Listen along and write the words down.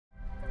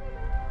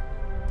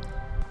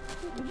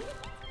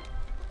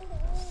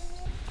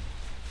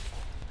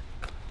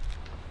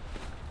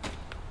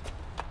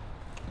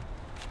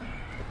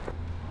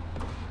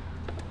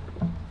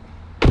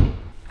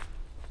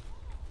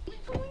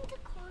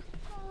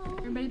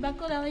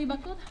buckled? Ellie, you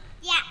buckled?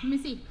 Yeah. Let me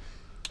see.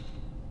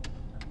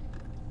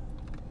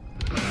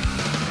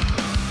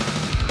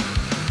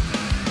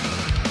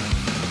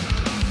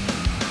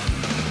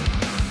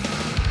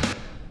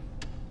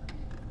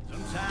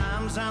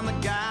 Sometimes I'm the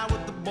guy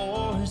with the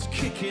boys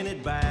kicking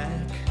it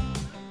back,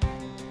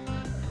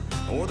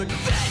 or the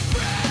dead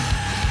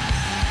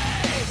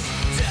praise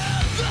to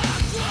the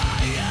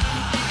choir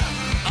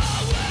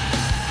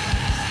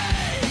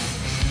always,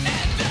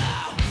 and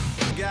now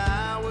the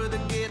guy with the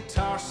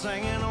guitar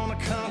singing on a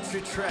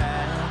country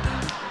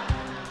track.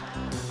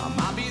 I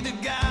might be the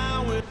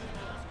guy with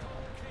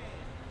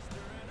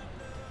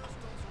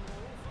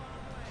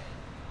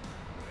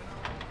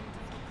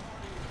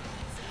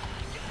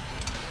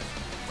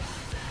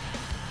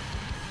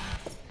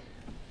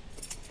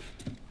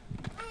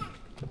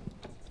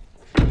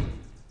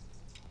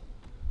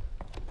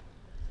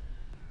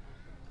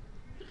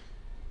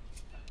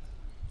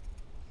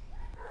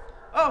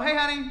Oh, hey,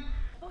 honey.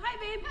 Oh, hi,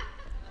 babe.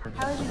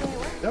 How was your day at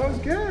work? That was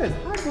good.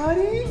 Hi,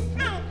 buddy.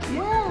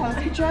 Yeah,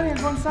 let's get you out of here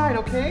and go inside,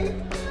 okay?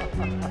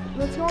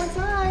 Let's go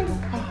inside.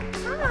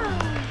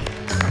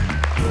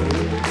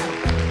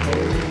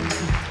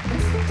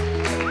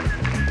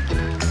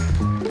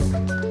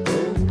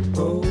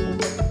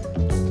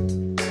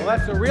 Well,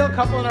 that's a real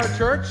couple in our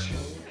church,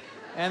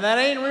 and that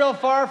ain't real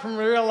far from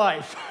real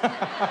life.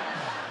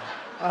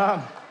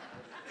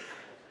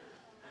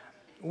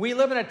 We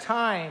live in a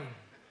time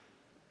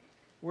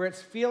where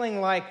it's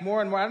feeling like more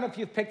and more, I don't know if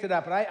you've picked it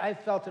up, but I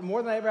felt it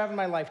more than I ever have in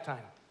my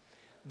lifetime,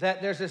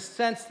 that there's a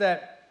sense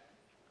that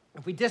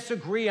if we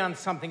disagree on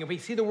something, if we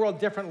see the world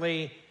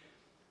differently,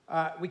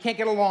 we can't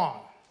get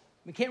along.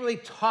 We can't really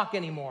talk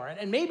anymore.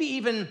 And maybe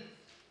even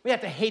we have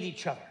to hate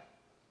each other.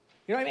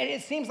 You know what I mean?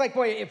 It seems like,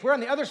 boy, if we're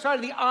on the other side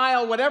of the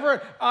aisle,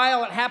 whatever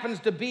aisle it happens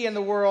to be in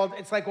the world,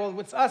 it's like, well,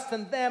 it's us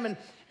and them. And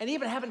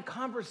even having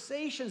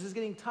conversations is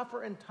getting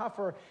tougher and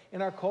tougher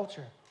in our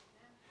culture.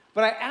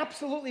 But I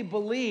absolutely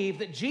believe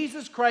that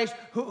Jesus Christ,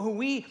 who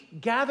we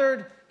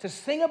gathered to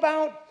sing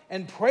about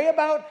and pray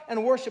about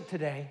and worship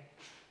today,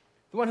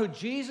 the one who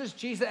Jesus,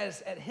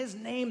 at his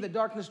name the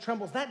darkness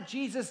trembles, that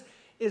Jesus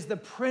is the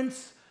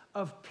Prince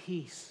of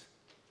Peace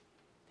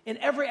in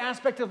every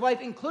aspect of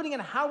life, including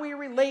in how we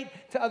relate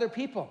to other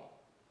people.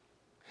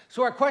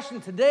 So our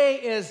question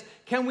today is,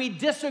 can we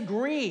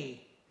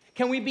disagree?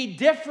 Can we be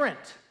different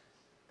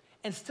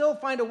and still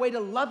find a way to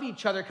love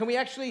each other? Can we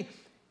actually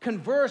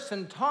converse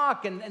and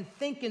talk and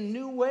think in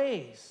new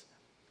ways?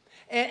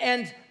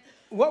 And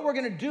what we're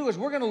going to do is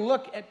we're going to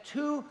look at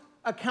two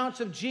accounts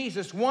of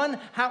Jesus. One,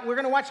 we're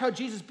going to watch how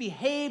Jesus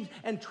behaved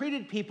and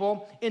treated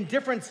people in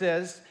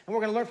differences, and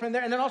we're going to learn from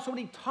there. And then also what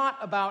he taught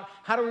about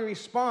how do we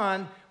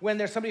respond when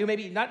there's somebody who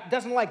maybe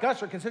doesn't like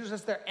us or considers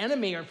us their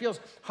enemy or feels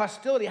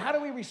hostility. How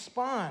do we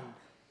respond?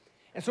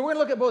 And so we're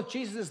going to look at both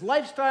Jesus'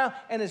 lifestyle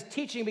and his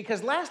teaching,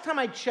 because last time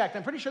I checked,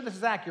 I'm pretty sure this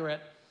is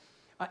accurate,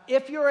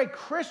 if you're a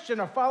Christian,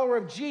 a follower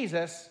of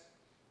Jesus,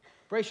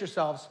 brace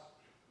yourselves,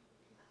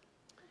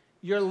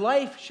 your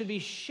life should be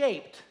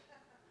shaped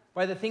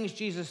by the things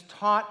Jesus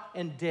taught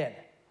and did.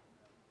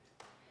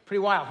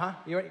 Pretty wild, huh?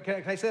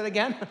 Can I say that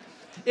again?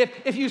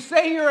 If you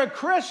say you're a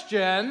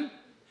Christian,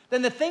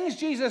 then the things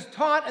Jesus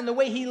taught and the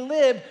way he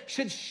lived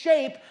should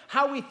shape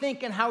how we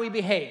think and how we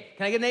behave.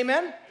 Can I get an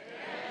amen?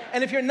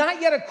 And if you're not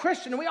yet a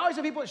Christian, and we always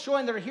have people at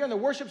Shoreline that are here in the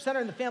worship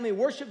center, in the family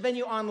worship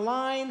venue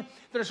online,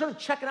 that are sort of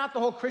checking out the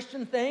whole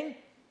Christian thing,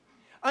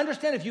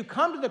 understand if you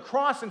come to the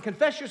cross and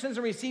confess your sins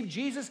and receive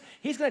Jesus,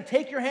 he's going to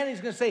take your hand and he's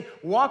going to say,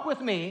 walk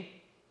with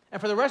me, and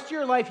for the rest of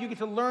your life, you get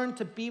to learn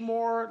to be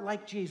more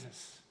like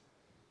Jesus.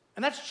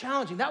 And that's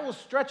challenging. That will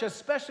stretch us,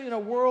 especially in a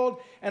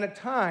world and a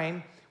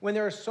time when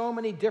there are so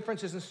many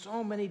differences and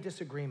so many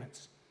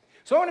disagreements.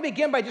 So I want to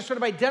begin by just sort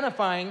of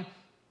identifying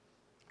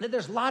that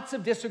there's lots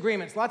of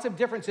disagreements, lots of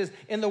differences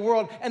in the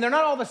world, and they're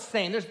not all the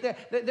same.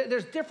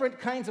 There's different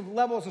kinds of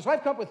levels. And so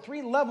I've come up with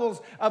 3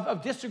 levels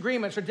of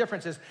disagreements or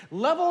differences.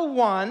 Level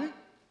 1,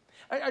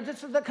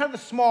 just kind of the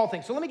small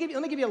things. So let me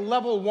give you a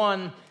level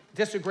 1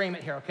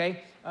 disagreement here,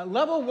 okay?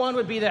 Level 1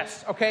 would be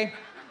this, okay?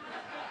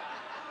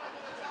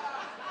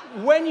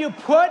 When you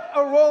put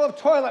a roll of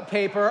toilet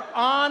paper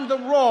on the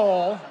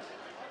roll,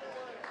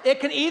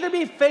 it can either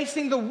be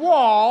facing the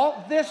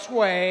wall this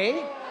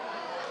way,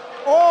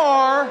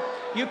 or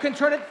you can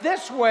turn it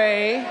this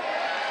way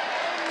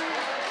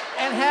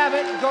and have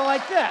it go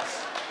like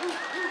this.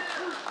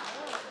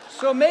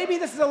 So maybe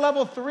this is a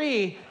level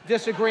 3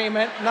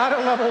 disagreement, not a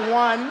level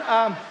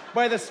 1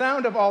 by the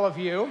sound of all of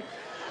you.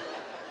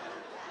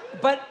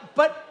 But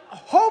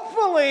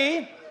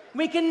hopefully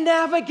we can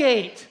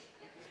navigate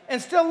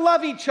and still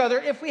love each other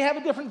if we have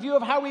a different view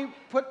of how we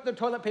put the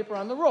toilet paper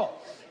on the roll.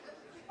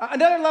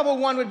 Another level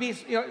 1 would be,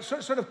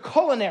 sort of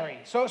culinary.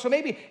 So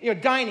maybe,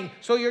 dining.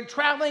 So you're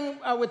traveling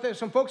with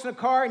some folks in a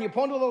car, and you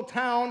pull into a little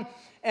town,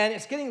 and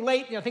it's getting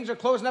late. Things are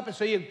closing up, and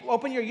so you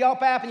open your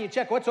Yelp app, and you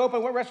check what's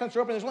open, what restaurants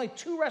are open. There's only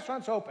 2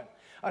 restaurants open.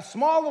 A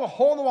small little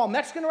hole-in-the-wall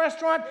Mexican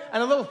restaurant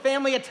and a little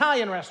family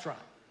Italian restaurant.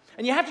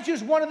 And you have to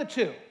choose one of the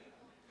 2.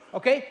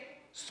 Okay?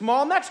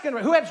 Small Mexican.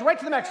 Who heads right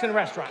to the Mexican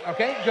restaurant?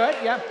 Okay, good,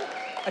 yeah.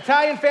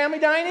 Italian family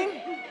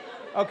dining?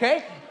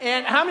 Okay.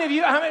 And some of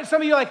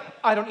you are like,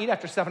 I don't eat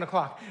after 7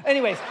 o'clock.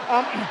 Anyways,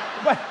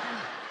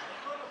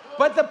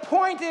 but the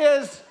point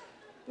is,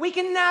 we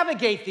can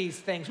navigate these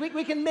things.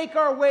 We can make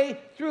our way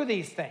through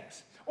these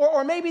things.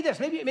 Or maybe this,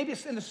 maybe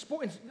it's in the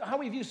sport, how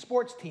we view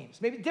sports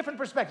teams. Maybe different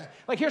perspectives.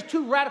 Like here's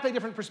two radically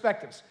different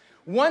perspectives.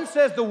 One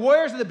says the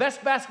Warriors are the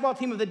best basketball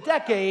team of the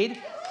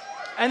decade,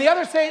 and the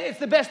other say it's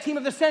the best team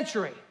of the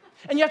century.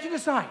 And you have to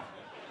decide.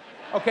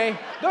 Okay?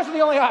 Those are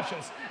the only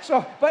options.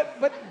 So,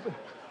 but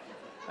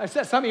I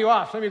set some of you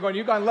off. Some of you are going,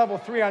 you've gone level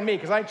 3 on me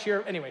because I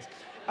cheer. Anyways.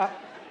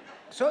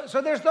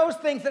 So there's those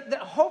things that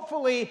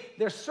hopefully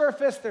they're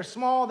surface, they're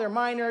small, they're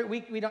minor.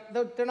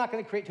 They're not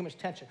going to create too much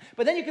tension.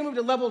 But then you can move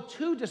to level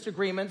 2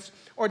 disagreements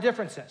or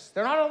differences.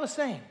 They're not all the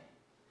same.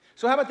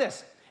 So how about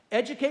this?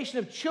 Education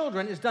of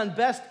children is done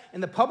best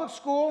in the public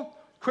school,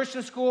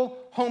 Christian school,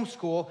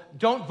 homeschool.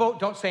 Don't vote,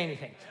 don't say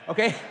anything,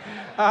 okay?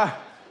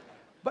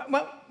 But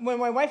when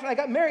my wife and I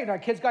got married, our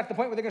kids got to the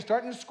point where they're going to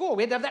start in school.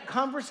 We had to have that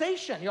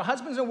conversation.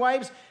 Husbands and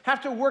wives have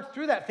to work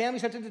through that.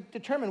 Families have to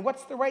determine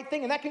what's the right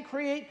thing, and that can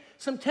create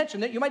some tension.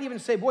 You might even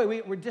say,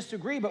 boy, we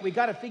disagree, but we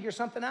got to figure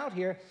something out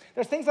here.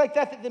 There's things like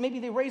that maybe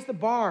they raise the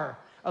bar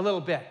a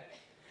little bit.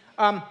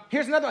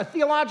 Here's another, a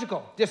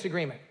theological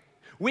disagreement.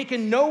 We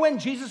can know when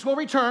Jesus will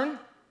return,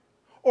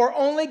 or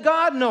only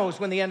God knows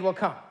when the end will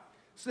come.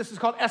 So this is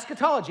called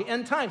eschatology,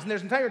 end times. And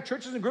there's entire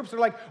churches and groups that are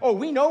like, oh,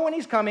 we know when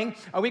he's coming.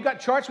 We've got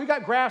charts, we've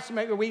got graphs,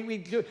 we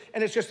do,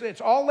 and it's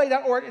all laid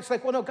out. Or it's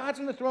like, well, no, God's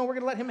on the throne. We're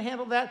going to let him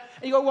handle that.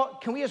 And you go, well,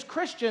 can we as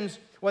Christians,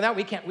 well, now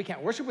we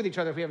can't worship with each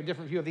other if we have a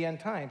different view of the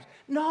end times.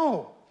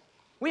 No.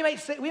 We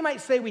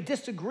might say we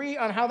disagree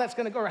on how that's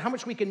going to go or how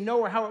much we can know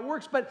or how it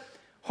works, but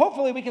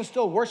hopefully we can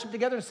still worship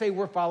together and say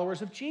we're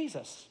followers of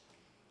Jesus,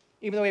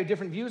 even though we have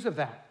different views of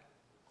that.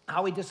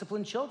 How we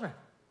discipline children.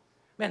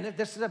 Man,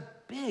 this is a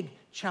big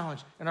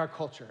challenge in our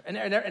culture.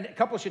 And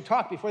couples should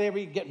talk before they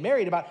ever get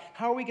married about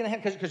how are we going to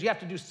handle, because you have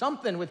to do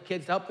something with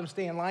kids to help them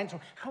stay in line.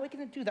 So how are we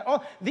going to do that?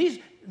 Oh, these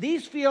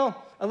feel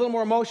a little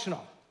more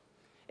emotional.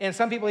 And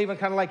some people even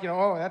kind of like,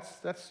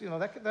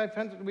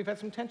 we've had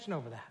some tension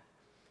over that.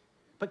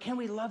 But can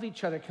we love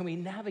each other? Can we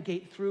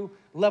navigate through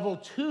level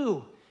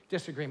 2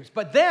 disagreements?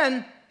 But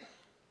then,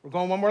 we're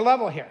going one more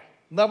level here.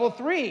 Level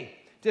 3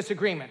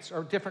 disagreements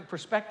or different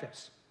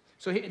perspectives.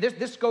 So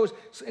this goes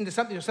into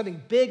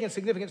something big and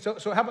significant.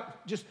 So how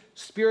about just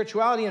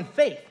spirituality and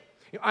faith?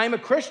 I'm a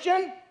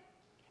Christian,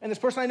 and this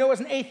person I know is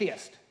an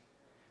atheist.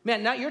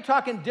 Man, now you're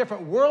talking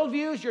different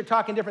worldviews. You're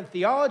talking different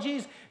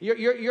theologies.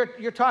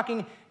 You're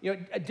talking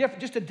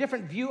just a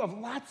different view of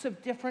lots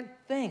of different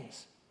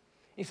things.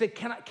 You say,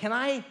 can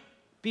I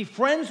be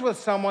friends with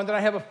someone that I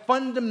have a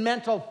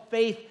fundamental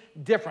faith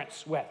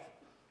difference with?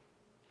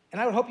 And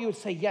I would hope you would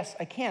say, yes,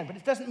 I can. But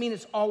it doesn't mean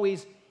it's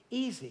always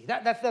easy.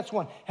 That's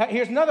one.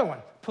 Here's another one.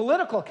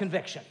 Political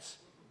convictions.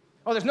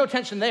 Oh, there's no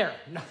tension there.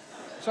 No,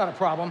 it's not a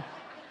problem.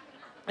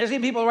 There's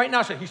even people right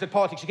now saying, you said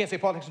politics. You can't say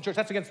politics in church.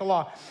 That's against the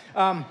law.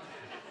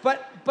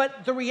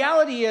 But the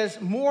reality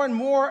is more and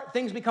more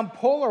things become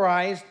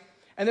polarized,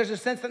 and there's a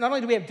sense that not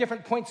only do we have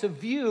different points of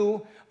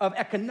view of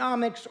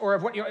economics or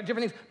of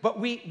different things, but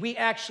we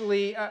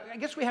actually, I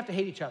guess we have to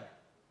hate each other.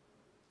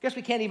 I guess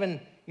we can't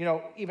even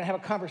have a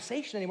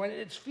conversation anymore.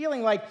 It's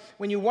feeling like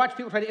when you watch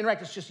people try to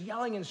interact, it's just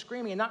yelling and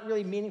screaming and not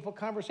really meaningful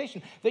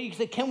conversation. That you can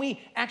say, can we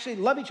actually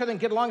love each other and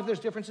get along if there's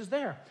differences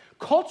there?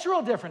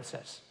 Cultural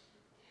differences.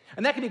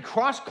 And that can be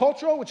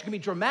cross-cultural, which can be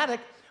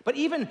dramatic, but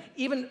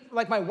even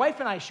like my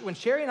wife and I, when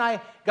Sherry and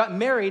I got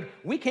married,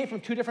 we came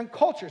from 2 different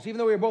cultures, even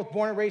though we were both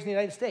born and raised in the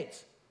United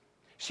States.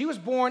 She was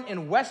born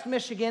in West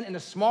Michigan, in a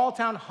small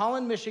town,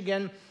 Holland,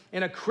 Michigan,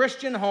 in a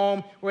Christian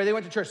home where they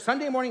went to church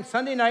Sunday morning,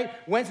 Sunday night,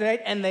 Wednesday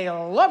night, and they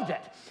loved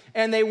it.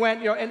 And they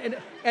went,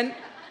 and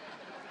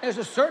there's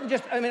a certain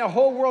a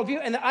whole worldview.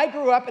 And I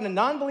grew up in a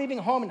non-believing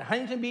home in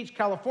Huntington Beach,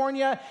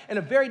 California, in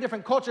a very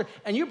different culture.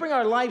 And you bring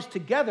our lives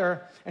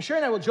together, and Sherry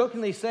and I will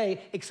jokingly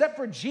say, except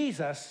for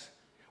Jesus,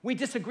 we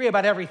disagree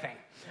about everything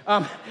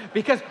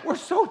because we're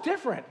so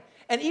different.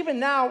 And even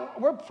now,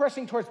 we're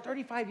pressing towards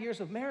 35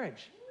 years of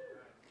marriage.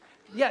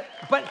 Yeah,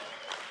 but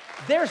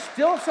there's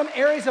still some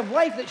areas of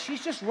life that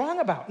she's just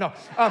wrong about. No,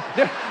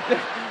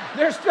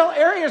 there's still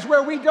areas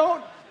where we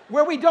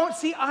don't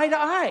see eye to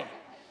eye,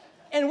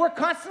 and we're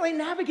constantly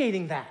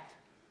navigating that.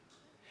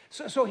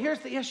 So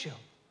here's the issue: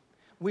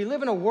 we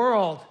live in a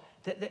world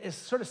that is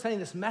sort of sending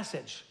this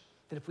message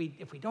that if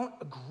we don't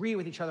agree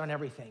with each other on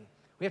everything,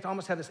 we have to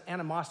almost have this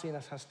animosity and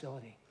this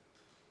hostility.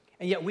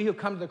 And yet we who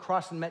come to the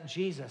cross and met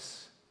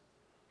Jesus,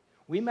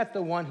 we met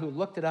the one who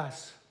looked at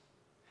us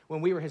when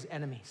we were his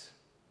enemies.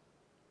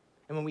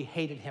 And when we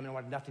hated him and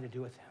wanted nothing to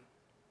do with him.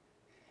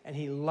 And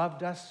he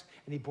loved us,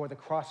 and he bore the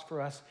cross for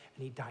us,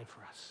 and he died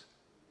for us.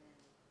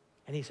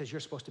 And he says,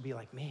 you're supposed to be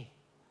like me.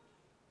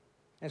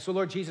 And so,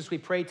 Lord Jesus, we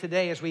pray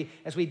today as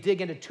we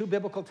dig into 2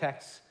 biblical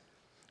texts,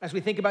 as we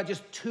think about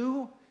just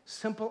 2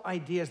 simple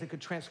ideas that could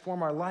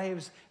transform our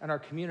lives and our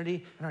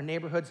community and our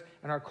neighborhoods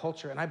and our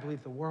culture, and I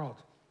believe the world.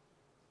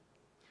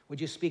 Would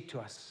you speak to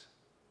us?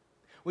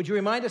 Would you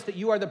remind us that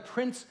you are the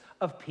Prince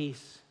of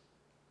Peace?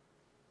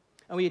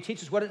 And will you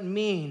teach us what it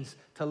means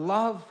to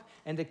love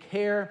and to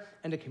care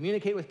and to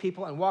communicate with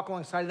people and walk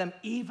alongside of them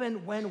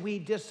even when we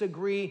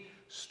disagree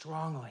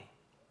strongly.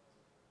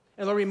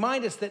 And Lord,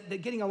 remind us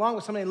that getting along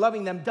with somebody and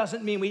loving them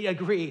doesn't mean we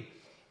agree.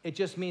 It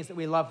just means that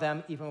we love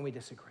them even when we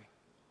disagree.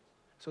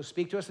 So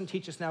speak to us and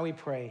teach us now, we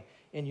pray.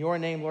 In your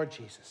name, Lord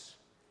Jesus.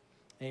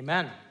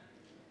 Amen.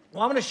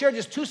 Well, I'm going to share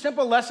just 2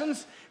 simple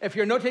lessons. If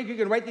you're a note taker, you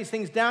can write these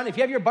things down. If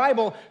you have your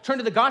Bible, turn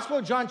to the Gospel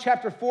of John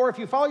chapter 4. If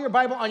you follow your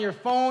Bible on your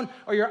phone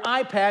or your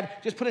iPad,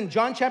 just put in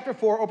John chapter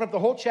 4, open up the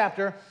whole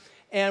chapter,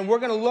 and we're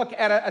going to look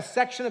at a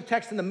section of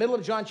text in the middle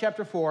of John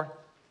chapter 4.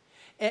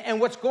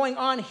 And what's going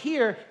on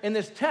here in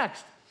this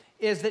text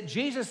is that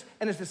Jesus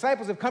and his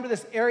disciples have come to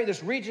this area,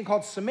 this region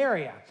called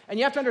Samaria. And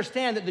you have to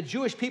understand that the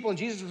Jewish people, and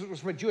Jesus was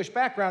from a Jewish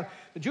background,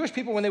 the Jewish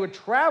people, when they would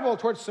travel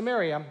towards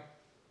Samaria,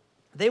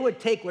 they would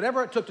take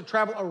whatever it took to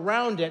travel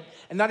around it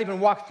and not even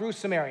walk through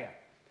Samaria.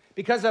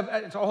 Because of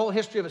it's a whole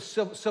history of a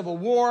civil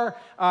war,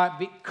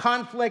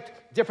 conflict,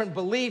 different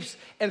beliefs.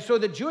 And so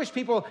the Jewish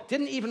people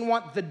didn't even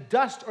want the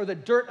dust or the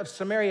dirt of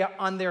Samaria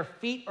on their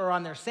feet or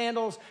on their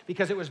sandals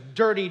because it was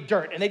dirty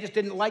dirt. And they just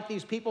didn't like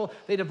these people.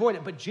 They'd avoid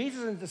it. But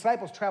Jesus and his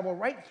disciples travel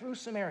right through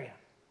Samaria.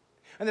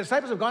 And the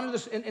disciples have gone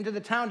into the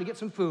town to get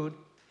some food.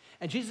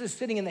 And Jesus is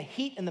sitting in the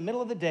heat in the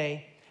middle of the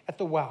day at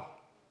the well.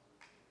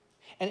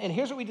 And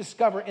here's what we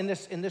discover in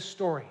this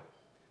story.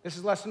 This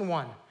is lesson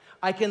 1.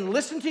 I can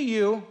listen to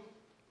you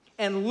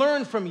and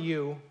learn from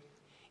you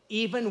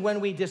even when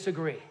we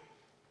disagree.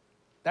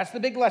 That's the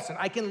big lesson.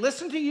 I can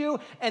listen to you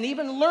and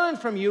even learn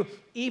from you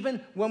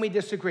even when we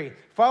disagree.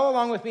 Follow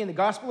along with me in the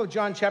Gospel of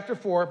John chapter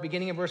 4,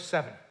 beginning in verse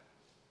 7.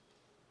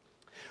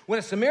 When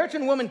a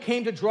Samaritan woman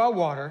came to draw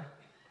water,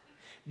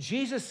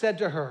 Jesus said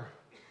to her,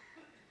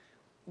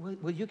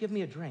 will you give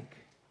me a drink?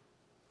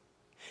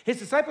 His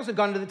disciples had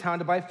gone into the town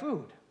to buy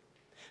food.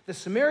 The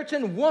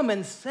Samaritan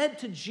woman said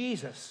to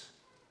Jesus,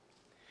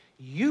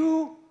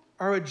 you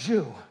are a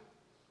Jew,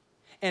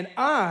 and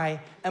I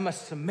am a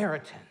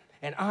Samaritan,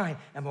 and I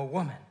am a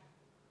woman.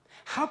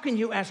 How can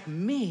you ask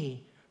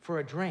me for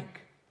a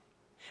drink?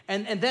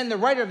 And then the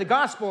writer of the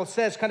gospel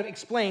says, kind of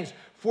explains,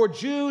 for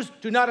Jews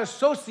do not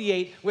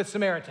associate with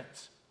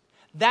Samaritans.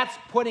 That's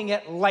putting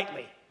it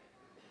lightly.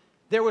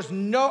 There was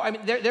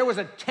there was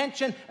a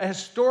tension, a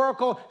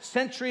historical,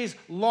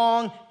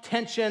 centuries-long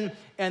tension,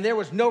 and there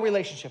was no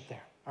relationship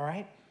there, all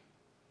right?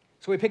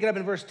 So we pick it up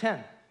in verse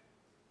 10.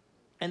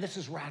 And this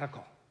is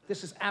radical.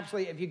 This is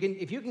absolutely,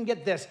 if you can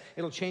get this,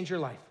 it'll change your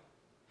life.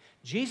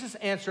 Jesus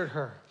answered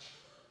her,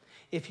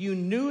 if you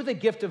knew the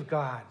gift of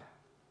God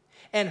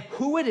and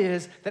who it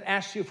is that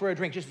asks you for a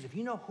drink, Jesus said,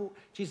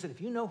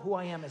 if you know who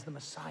I am as the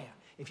Messiah,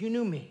 if you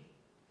knew me,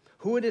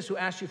 who it is who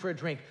asked you for a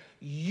drink,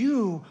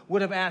 you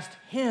would have asked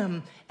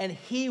him and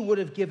he would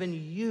have given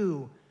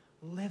you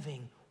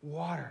living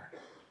water.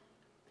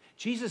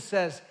 Jesus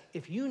says,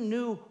 if you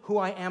knew who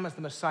I am as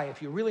the Messiah,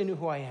 if you really knew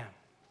who I am,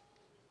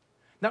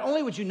 not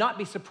only would you not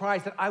be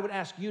surprised that I would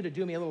ask you to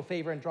do me a little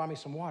favor and draw me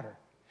some water,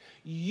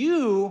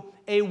 you,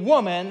 a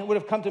woman, would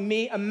have come to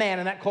me, a man.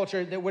 In that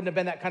culture, there wouldn't have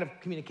been that kind of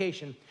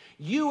communication.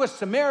 You, a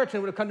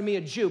Samaritan, would have come to me,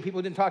 a Jew. People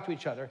who didn't talk to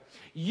each other.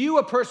 You,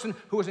 a person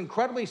who was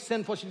incredibly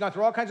sinful. She'd gone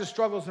through all kinds of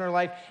struggles in her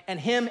life. And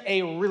him,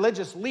 a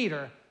religious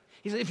leader.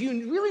 He said, if you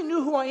really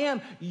knew who I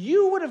am,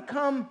 you would have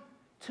come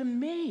to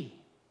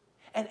me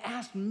and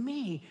asked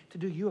me to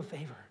do you a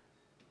favor.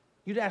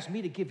 You'd ask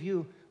me to give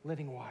you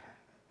living water.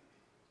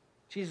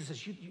 Jesus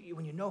says,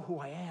 when you know who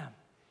I am,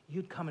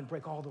 you'd come and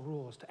break all the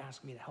rules to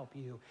ask me to help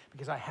you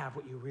because I have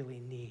what you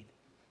really need.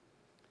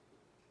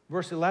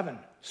 Verse 11,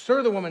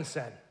 Sir, the woman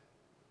said,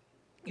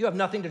 you have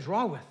nothing to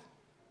draw with.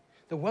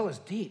 The well is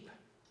deep.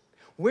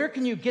 Where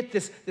can you get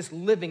this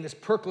living, this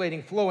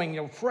percolating,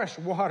 flowing, fresh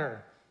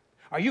water?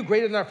 Are you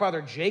greater than our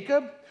father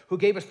Jacob, who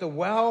gave us the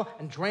well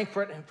and drank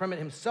from it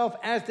himself,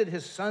 as did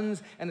his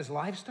sons and his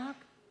livestock?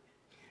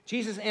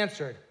 Jesus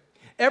answered,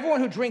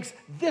 everyone who drinks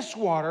this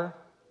water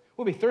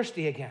will be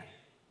thirsty again.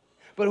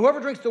 But whoever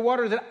drinks the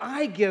water that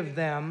I give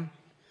them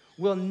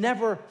will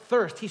never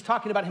thirst. He's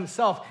talking about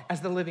himself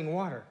as the living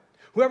water.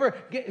 Whoever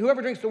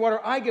drinks the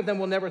water I give them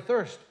will never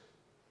thirst.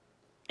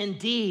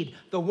 Indeed,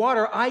 the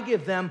water I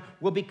give them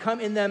will become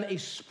in them a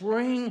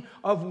spring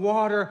of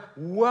water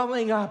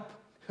welling up,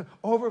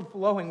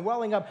 overflowing,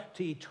 welling up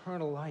to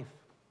eternal life.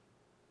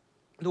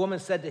 The woman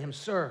said to him,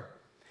 Sir,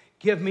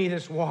 give me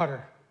this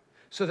water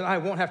so that I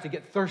won't have to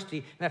get thirsty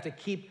and have to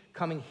keep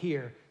coming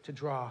here to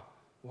draw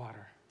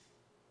water.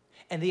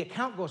 And the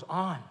account goes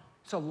on.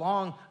 It's a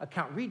long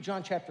account. Read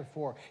John chapter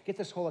 4. Get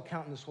this whole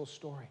account and this whole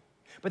story.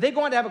 But they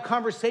go on to have a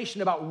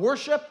conversation about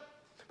worship,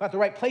 about the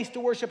right place to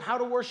worship, how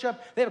to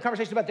worship. They have a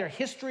conversation about their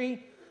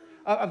history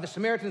of the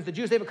Samaritans, the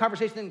Jews. They have a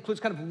conversation that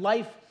includes kind of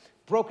life,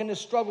 brokenness,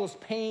 struggles,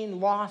 pain,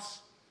 loss.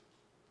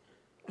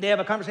 They have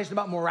a conversation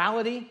about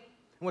morality and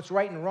what's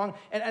right and wrong.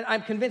 And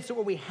I'm convinced that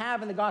what we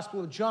have in the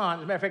Gospel of John,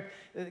 as a matter of fact,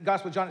 the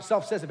Gospel of John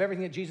itself says if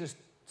everything that Jesus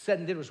said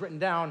and did was written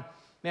down,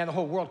 man, the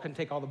whole world couldn't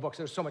take all the books.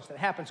 There was so much that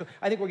happened. So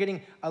I think we're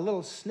getting a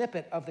little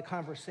snippet of the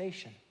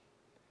conversation.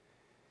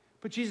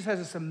 But Jesus has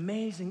this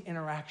amazing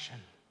interaction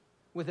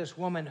with this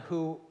woman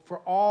who, for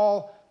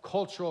all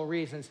cultural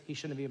reasons he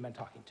shouldn't have even been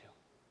talking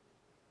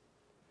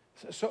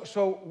to.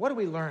 So what do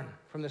we learn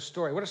from this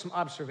story? What are some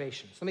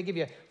observations? Let me give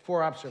you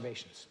 4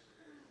 observations.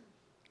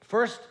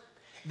 First,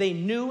 they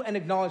knew and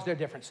acknowledged their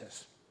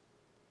differences.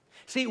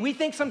 See, we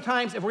think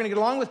sometimes if we're going to get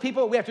along with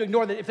people, we have to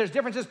ignore that. If there's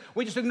differences,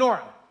 we just ignore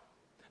them.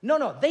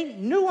 No, they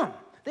knew them.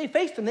 They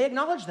faced them. They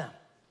acknowledged them.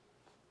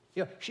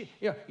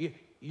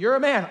 You're a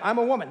man. I'm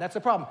a woman. That's a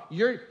problem.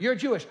 You're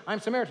Jewish. I'm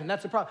Samaritan.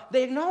 That's a problem.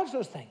 They acknowledge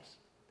those things.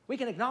 We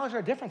can acknowledge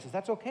our differences.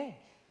 That's okay.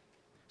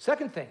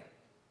 Second thing,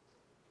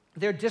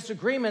 their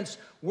disagreements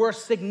were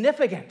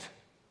significant.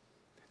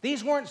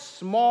 These weren't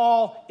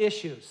small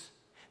issues.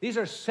 These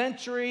are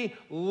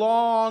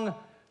century-long,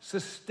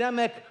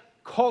 systemic,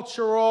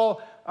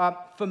 cultural,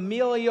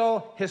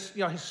 familial,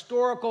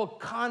 historical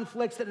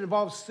conflicts that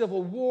involved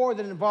civil war,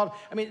 that involved,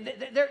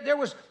 there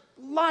was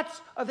lots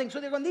of things. So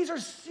they're going, these are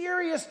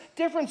serious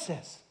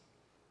differences.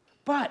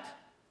 But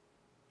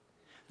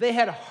they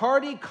had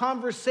hearty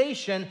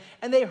conversation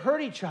and they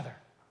heard each other.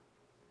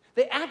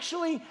 They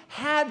actually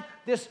had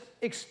this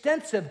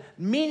extensive,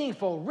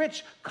 meaningful,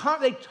 rich,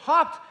 they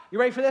talked, you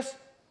ready for this?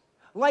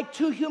 Like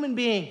 2 human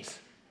beings.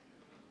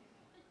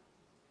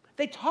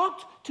 They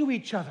talked to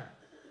each other.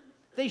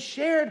 They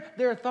shared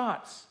their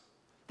thoughts.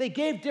 They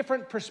gave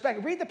different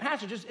perspectives. Read the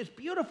passage. It's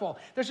beautiful.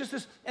 There's just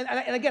this, and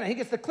again, I think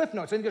it's the Cliff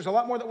Notes. I think there's a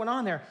lot more that went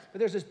on there, but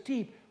there's this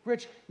deep,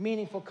 rich,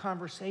 meaningful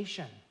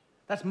conversation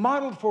that's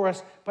modeled for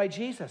us by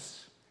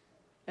Jesus.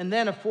 And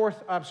then a 4th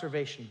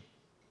observation.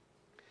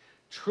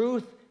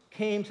 Truth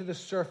came to the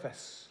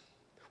surface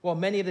while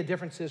many of the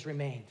differences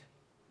remained.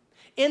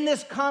 In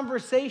this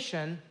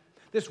conversation,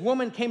 this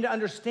woman came to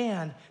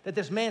understand that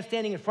this man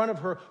standing in front of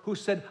her who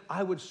said,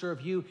 I would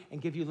serve you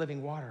and give you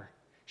living water.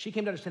 She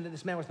came to understand that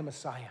this man was the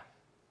Messiah.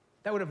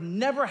 That would have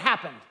never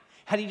happened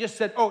had he just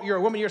said, oh, you're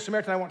a woman, you're a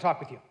Samaritan, I won't talk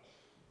with you.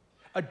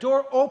 A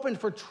door opened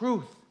for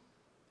truth.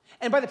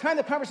 And by the time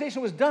the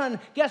conversation was done,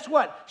 guess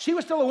what? She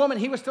was still a woman,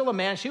 he was still a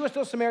man. She was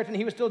still Samaritan,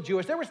 he was still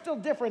Jewish. There were still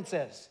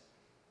differences.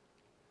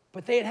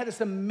 But they had had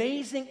this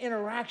amazing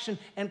interaction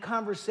and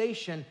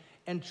conversation,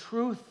 and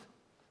truth,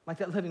 like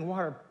that living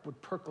water,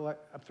 would percolate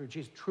up through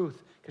Jesus.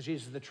 Truth, because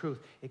Jesus is the truth,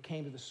 it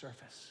came to the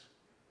surface.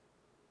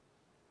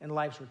 And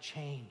lives were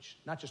changed.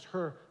 Not just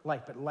her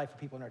life, but the life of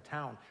people in her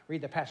town.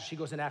 Read the passage. She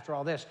goes in after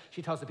all this.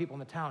 She tells the people in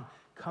the town,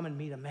 come and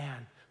meet a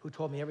man who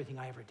told me everything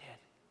I ever did.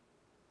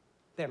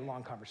 They had a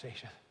long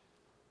conversation.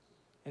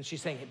 And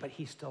she's saying, but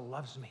he still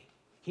loves me.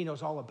 He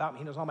knows all about me.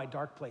 He knows all my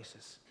dark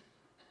places.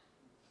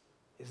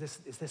 Is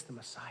this the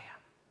Messiah?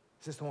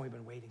 Is this the one we've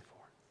been waiting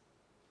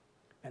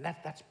for? And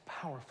that's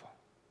powerful.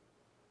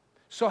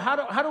 So how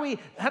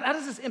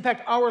does this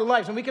impact our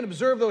lives? And we can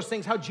observe those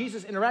things, how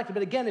Jesus interacted.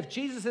 But again, if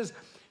Jesus'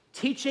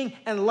 teaching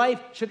and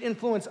life should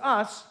influence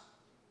us,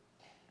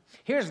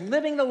 here's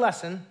living the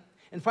lesson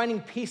and finding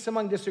peace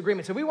among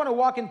disagreements. If we want to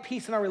walk in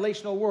peace in our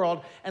relational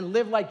world and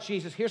live like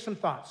Jesus, here's some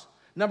thoughts.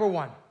 Number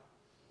 1,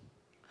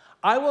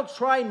 I will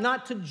try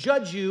not to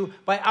judge you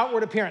by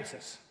outward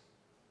appearances.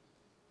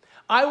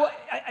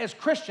 As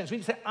Christians,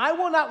 we say, I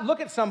will not look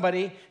at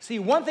somebody, see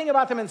one thing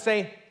about them and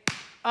say,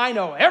 I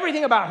know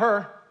everything about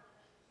her.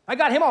 I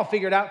got him all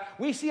figured out.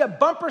 We see a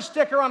bumper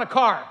sticker on a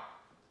car.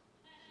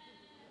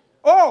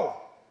 Oh,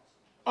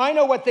 I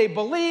know what they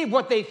believe,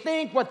 what they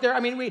think,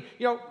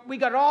 we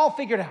got it all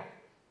figured out.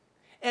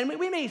 And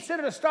we may sit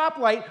at a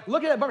stoplight,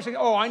 look at that bumper sticker,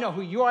 oh, I know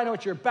who you are, I know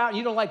what you're about, and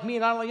you don't like me,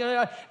 and I don't like you.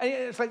 And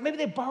it's like maybe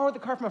they borrowed the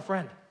car from a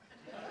friend.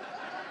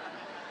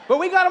 But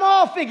we got them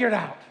all figured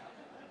out,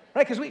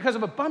 right? Because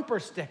of a bumper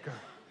sticker.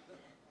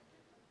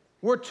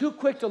 We're too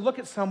quick to look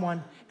at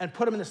someone and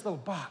put them in this little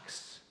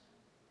box.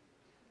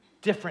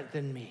 Different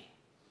than me.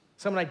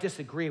 Someone I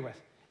disagree with.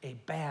 A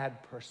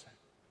bad person.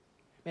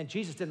 Man,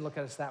 Jesus didn't look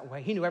at us that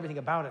way. He knew everything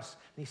about us,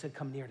 and he said,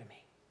 come near to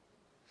me.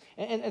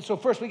 And so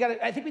first,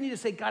 I think we need to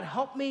say, God,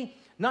 help me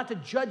not to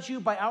judge you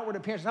by outward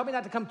appearances. Help me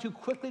not to come too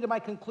quickly to my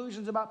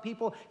conclusions about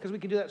people, because we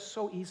can do that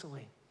so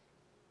easily.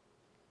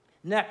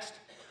 Next,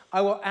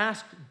 I will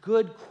ask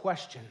good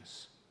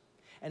questions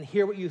and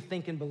hear what you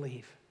think and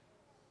believe.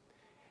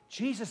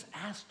 Jesus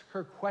asked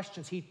her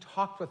questions. He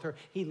talked with her.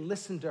 He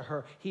listened to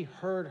her. He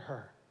heard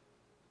her.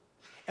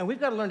 And we've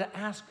got to learn to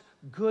ask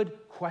good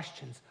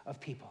questions of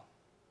people.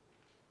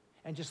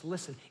 And just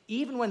listen,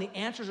 even when the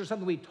answers are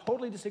something we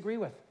totally disagree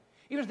with,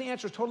 even if the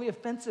answer is totally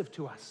offensive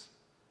to us.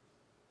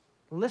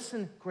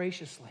 Listen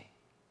graciously.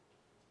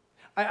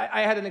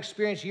 I had an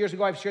experience years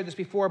ago, I've shared this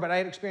before, but I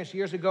had an experience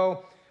years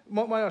ago,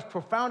 one of the most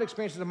profound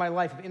experiences of my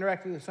life of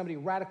interacting with somebody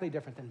radically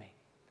different than me.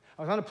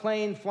 I was on a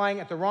plane flying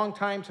at the wrong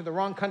time to the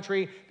wrong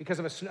country because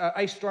of an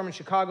ice storm in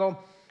Chicago,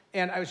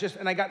 and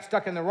I got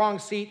stuck in the wrong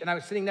seat, and I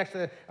was sitting next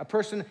to a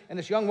person, and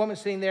this young woman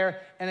sitting there,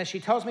 and as she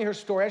tells me her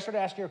story, I started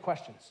asking her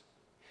questions.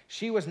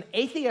 She was an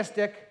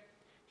atheistic,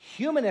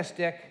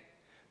 humanistic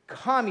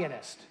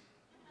communist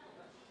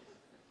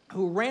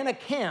who ran a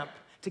camp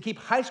to keep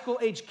high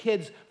school-age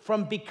kids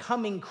from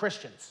becoming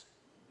Christians.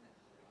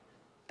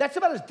 That's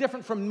about as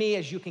different from me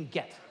as you can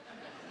get.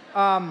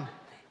 And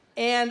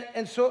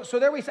so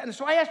there we sat. And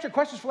so I asked her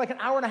questions for like an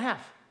hour and a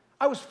half.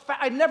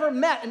 I'd never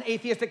met an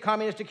atheistic,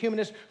 communistic,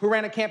 humanist who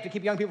ran a camp to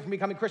keep young people from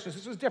becoming Christians.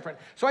 This was different.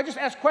 So I just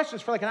asked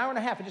questions for like an hour and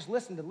a half and just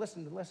listened and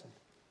listened and listened.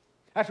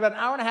 After about an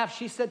hour and a half,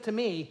 she said to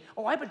me,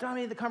 oh, I've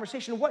dominated the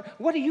conversation.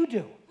 What do you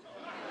do?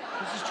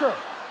 This is true.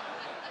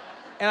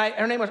 And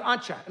her name was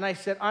Antje. And I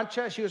said,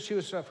 Antje, she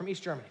was from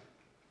East Germany.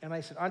 And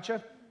I said,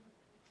 Antje,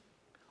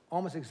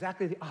 almost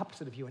exactly the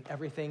opposite of you in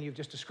everything you've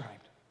just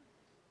described.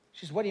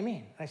 She said, what do you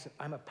mean? And I said,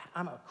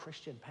 I'm a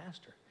Christian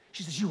pastor.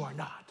 She says, you are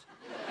not.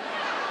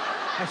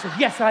 I said,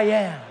 yes, I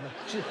am.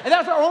 And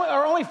that was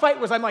our only fight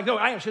was, I'm like, no,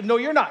 I am. She said, no,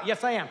 you're not.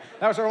 Yes, I am.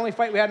 That was our only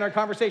fight we had in our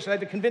conversation. I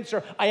had to convince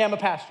her I am a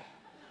pastor.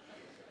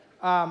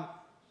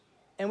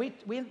 And we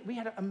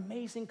had an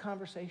amazing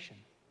conversation.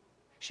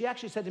 She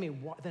actually said to me,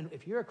 then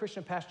if you're a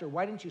Christian pastor,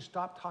 why didn't you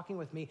stop talking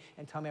with me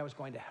and tell me I was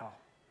going to hell?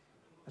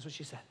 That's what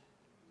she said.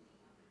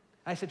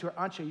 I said to her,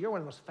 Antje, you're one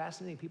of the most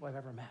fascinating people I've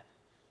ever met.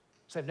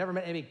 So I've never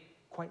met anybody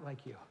quite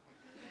like you.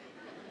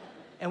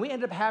 And we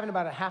ended up having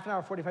about a half an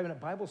hour,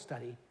 45-minute Bible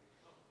study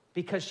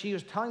because she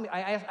was telling me,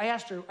 I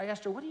asked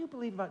her, what do you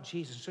believe about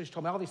Jesus? So she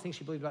told me all these things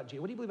she believed about Jesus.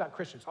 What do you believe about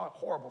Christians? All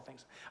horrible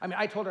things. I mean,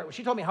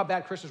 she told me how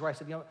bad Christians were. I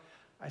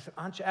said,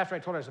 Antje, after I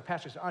told her as a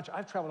pastor, I said, Antje,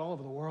 I've traveled all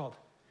over the world.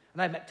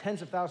 And I've met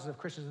tens of thousands of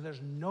Christians, and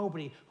there's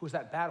nobody who's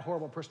that bad,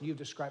 horrible person you've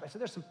described. I said,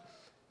 there's some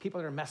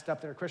people that are messed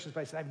up that are Christians, but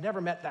I said, I've never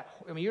met that.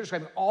 I mean, you're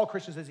describing all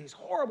Christians as these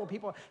horrible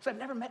people. So I've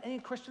never met any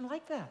Christian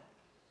like that.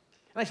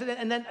 And I said,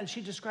 and then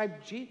she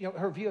described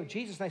her view of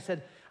Jesus, and I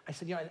said, I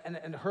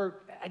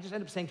just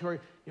ended up saying to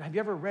her, have you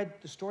ever read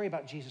the story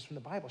about Jesus from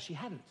the Bible? She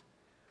hadn't.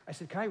 I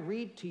said, can I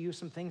read to you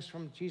some things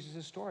from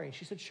Jesus' story? And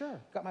she said,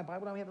 sure. Got my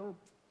Bible, now we have a little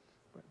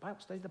Bible,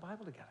 studied the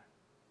Bible together.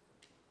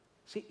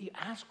 See, you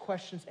ask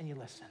questions and you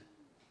listen.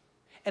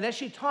 And as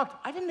she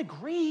talked, I didn't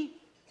agree.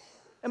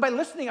 And by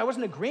listening, I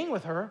wasn't agreeing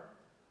with her.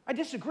 I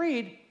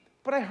disagreed,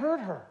 but I heard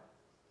her.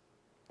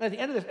 And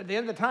at the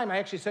end of the time, I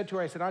actually said to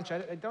her, I said,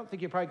 Antje, I don't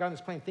think you probably got on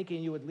this plane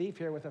thinking you would leave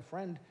here with a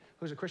friend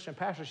who's a Christian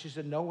pastor. She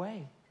said, no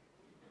way.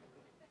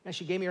 And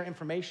she gave me her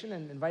information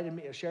and invited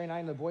me, Sherry and I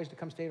and the boys to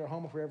come stay at her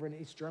home if we were ever in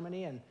East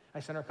Germany. And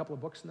I sent her a couple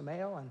of books in the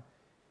mail.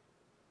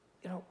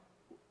 And,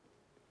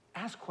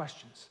 ask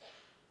questions.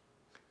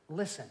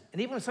 Listen.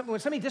 And even when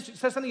somebody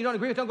says something you don't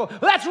agree with, don't go, well,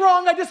 that's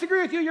wrong, I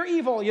disagree with you, you're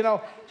evil.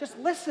 Just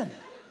listen.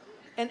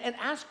 And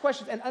ask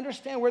questions and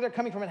understand where they're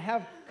coming from and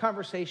have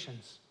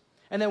conversations.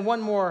 And then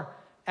one more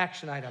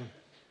action item.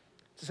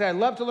 To say, I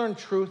love to learn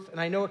truth, and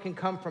I know it can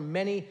come from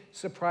many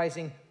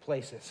surprising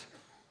places.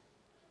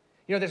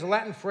 There's a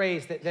Latin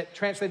phrase that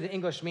translated to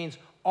English means,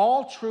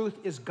 all truth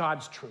is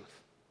God's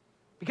truth.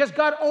 Because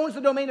God owns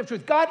the domain of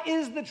truth. God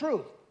is the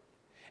truth.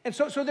 And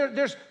so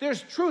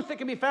there's truth that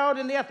can be found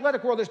in the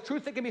athletic world. There's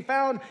truth that can be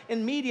found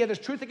in media. There's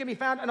truth that can be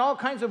found in all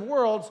kinds of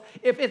worlds.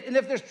 If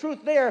there's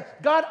truth there,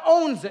 God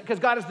owns it because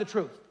God is the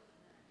truth.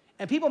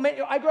 And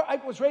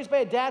I was raised by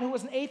a dad who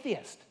was an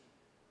atheist.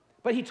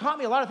 But he taught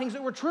me a lot of things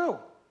that were true.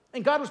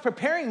 And God was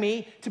preparing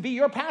me to be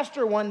your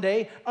pastor one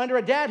day under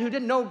a dad who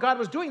didn't know God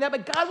was doing that,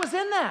 but God was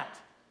in that.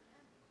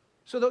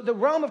 So the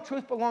realm of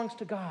truth belongs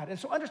to God. And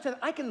so understand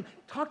that I can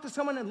talk to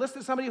someone and listen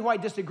to somebody who I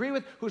disagree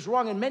with, who's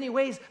wrong in many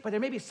ways, but there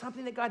may be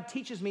something that God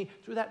teaches me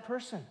through that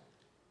person.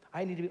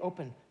 I need to be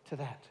open to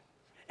that.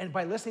 And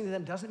by listening to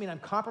them doesn't mean I'm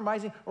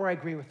compromising or I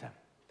agree with them.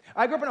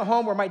 I grew up in a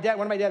home where one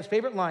of my dad's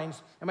favorite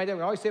lines, and my dad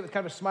would always say it with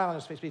kind of a smile on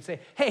his face, but he'd say,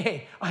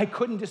 hey, I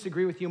couldn't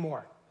disagree with you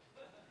more.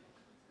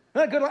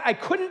 Not a good line. I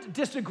couldn't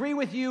disagree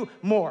with you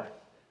more.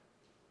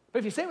 But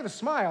if you say it with a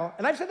smile,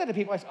 and I've said that to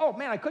people, I say, oh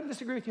man, I couldn't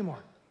disagree with you more.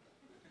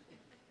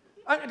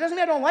 It doesn't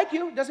mean I don't like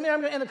you. It doesn't mean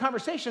I'm going to end the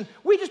conversation.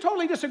 We just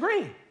totally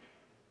disagree.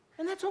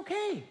 And that's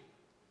okay.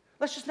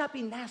 Let's just not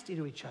be nasty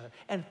to each other.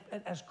 And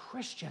as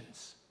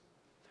Christians,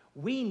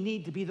 we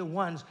need to be the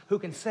ones who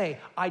can say,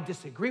 I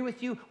disagree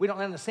with you. We don't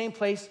land in the same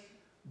place,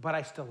 but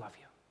I still love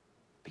you.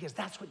 Because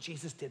that's what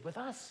Jesus did with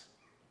us.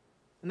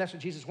 And that's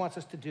what Jesus wants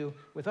us to do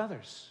with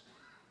others.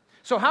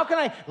 So how can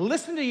I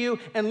listen to you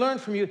and learn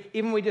from you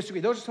even when we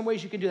disagree? Those are some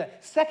ways you can do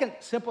that. Second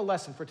simple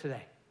lesson for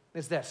today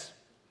is this.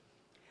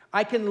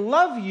 I can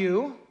love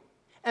you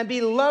and be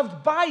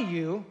loved by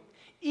you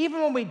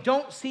even when we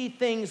don't see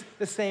things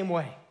the same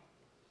way.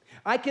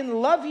 I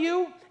can love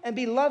you and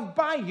be loved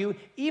by you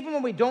even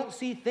when we don't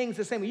see things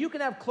the same way. You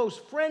can have close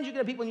friends, you can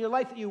have people in your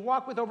life that you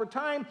walk with over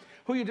time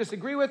who you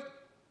disagree with,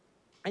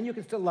 and you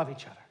can still love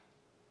each other.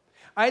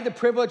 I had the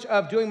privilege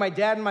of doing my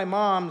dad and my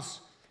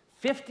mom's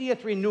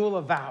 50th renewal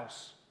of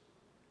vows.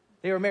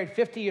 They were married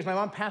 50 years. My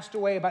mom passed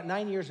away about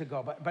 9 years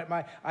ago,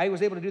 but I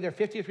was able to do their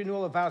 50th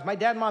renewal of vows. My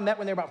dad and mom met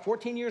when they were about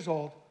 14 years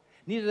old.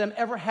 Neither of them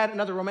ever had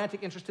another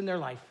romantic interest in their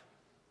life.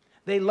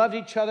 They loved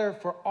each other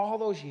for all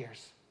those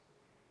years.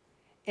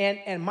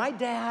 And my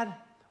dad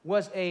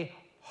was a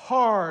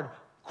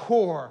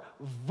hardcore,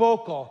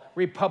 vocal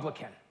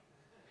Republican.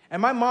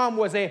 And my mom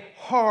was a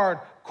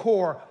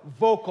hardcore,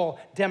 vocal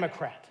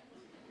Democrat.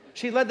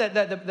 She led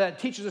the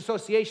Teachers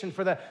Association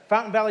for the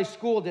Fountain Valley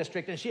School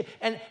District,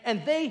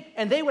 and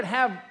they would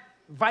have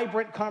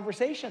vibrant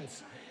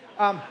conversations.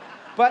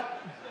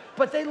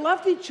 But they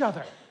loved each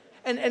other.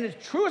 And as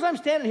true as I'm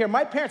standing here,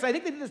 my parents, I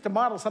think they did this to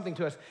model something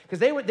to us, because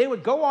they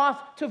would go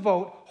off to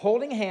vote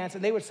holding hands,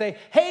 and they would say,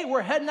 hey,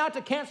 we're heading out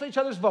to cancel each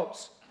other's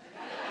votes.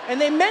 And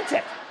they meant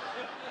it.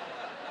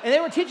 And they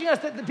were teaching us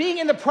that being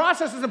in the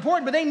process is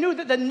important, but they knew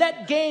that the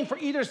net gain for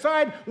either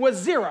side was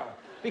zero,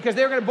 because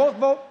they were going to both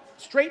vote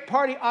straight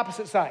party,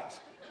 opposite sides.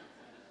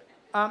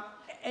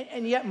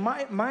 And yet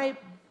my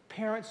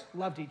parents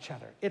loved each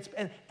other.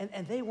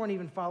 And they weren't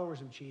even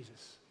followers of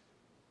Jesus.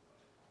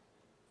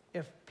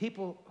 If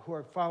people who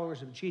are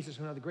followers of Jesus,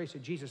 who know the grace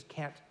of Jesus,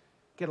 can't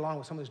get along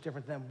with someone who's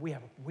different than them, we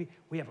have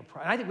a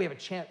problem. And I think we have a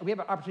chance, we have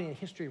an opportunity in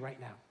history right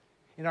now,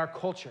 in our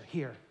culture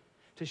here,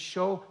 to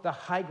show the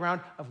high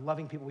ground of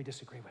loving people we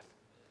disagree with.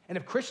 And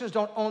if Christians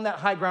don't own that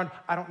high ground,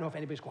 I don't know if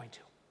anybody's going to.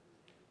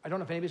 I don't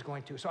know if anybody's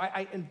going to. So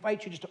I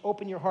invite you just to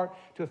open your heart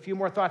to a few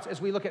more thoughts as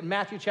we look at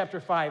Matthew chapter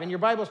 5. And your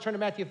Bibles, turn to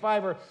Matthew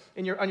 5, or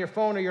on your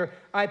phone or your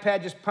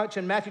iPad, just punch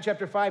in Matthew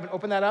chapter 5 and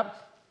open that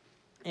up.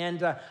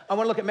 And I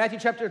want to look at Matthew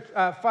chapter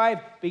 5,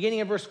 beginning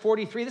in verse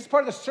 43. This is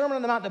part of the Sermon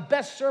on the Mount, the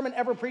best sermon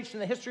ever preached in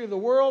the history of the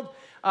world.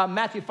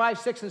 Matthew 5,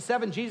 6, and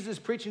 7, Jesus is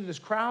preaching to this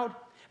crowd.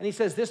 And he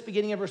says this,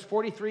 beginning in verse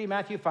 43,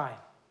 Matthew 5.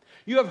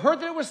 You have heard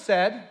that it was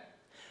said,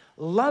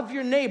 love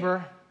your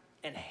neighbor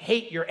and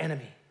hate your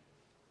enemy.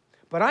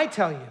 But I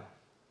tell you,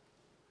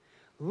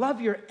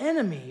 love your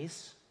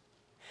enemies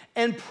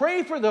and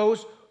pray for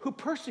those who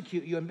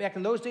persecute you. And back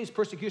in those days,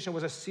 persecution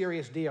was a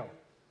serious deal.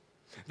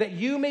 That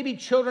you may be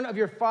children of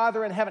your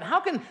Father in heaven.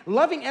 How can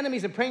loving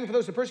enemies and praying for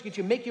those who persecute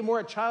you make you more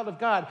a child of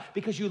God?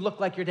 Because you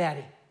look like your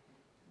daddy.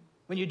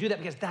 When you do that,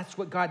 because that's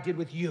what God did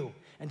with you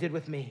and did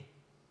with me.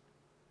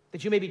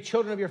 That you may be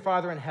children of your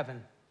Father in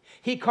heaven.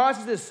 He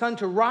causes his sun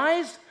to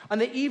rise on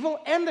the evil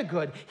and the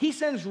good. He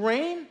sends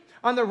rain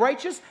on the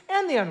righteous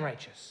and the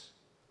unrighteous.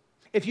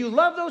 If you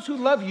love those who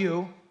love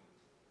you,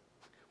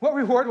 what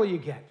reward will you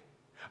get?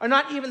 Are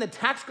not even the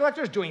tax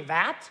collectors doing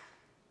that?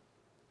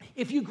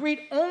 If you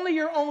greet only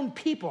your own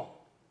people,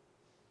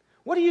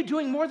 what are you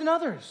doing more than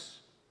others?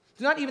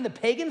 Do not even the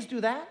pagans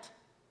do that?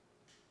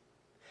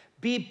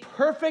 Be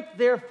perfect,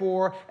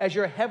 therefore, as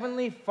your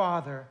heavenly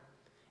Father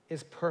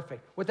is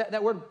perfect. What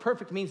that word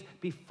perfect means,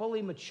 be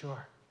fully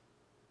mature.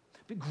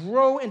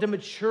 Grow into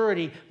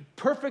maturity,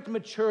 perfect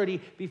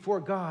maturity before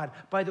God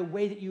by the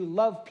way that you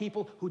love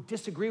people who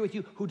disagree with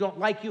you, who don't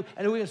like you,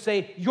 and who even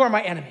say, you're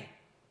my enemy.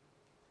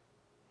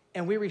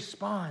 And we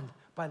respond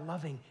by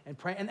loving and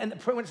praying. And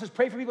when it says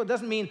pray for people, it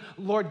doesn't mean,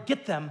 Lord,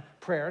 get them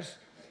prayers.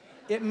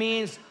 It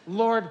means,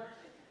 Lord,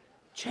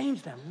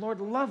 change them. Lord,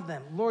 love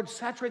them. Lord,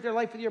 saturate their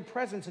life with your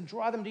presence and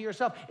draw them to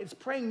yourself. It's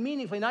praying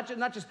meaningfully, not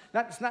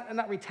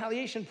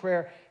retaliation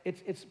prayer.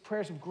 It's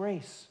prayers of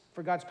grace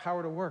for God's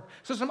power to work.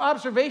 So some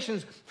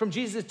observations from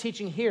Jesus'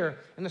 teaching here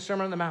in the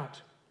Sermon on the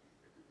Mount.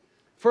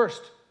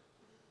 First,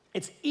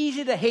 it's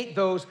easy to hate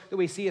those that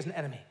we see as an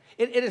enemy.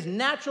 It is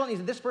natural and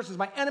easy. This person's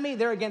my enemy,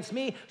 they're against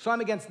me, so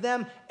I'm against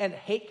them, and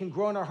hate can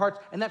grow in our hearts,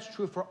 and that's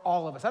true for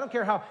all of us. I don't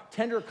care how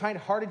tender or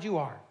kind-hearted you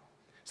are.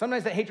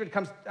 Sometimes that hatred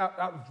comes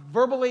out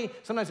verbally,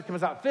 sometimes it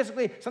comes out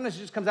physically, sometimes it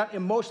just comes out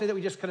emotionally that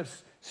we just kind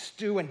of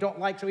stew and don't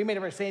like, so we may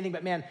never say anything,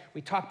 but man, we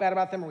talk bad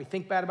about them or we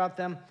think bad about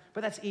them, but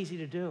that's easy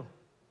to do.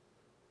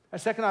 A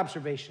second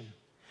observation,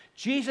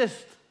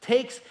 Jesus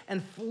takes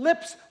and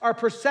flips our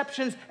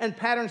perceptions and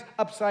patterns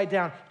upside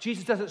down.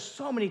 Jesus does it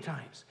so many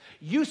times.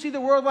 You see the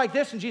world like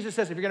this, and Jesus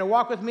says, if you're going to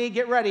walk with me,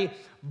 get ready.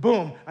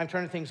 Boom, I'm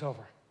turning things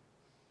over.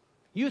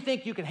 You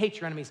think you can hate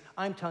your enemies.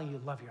 I'm telling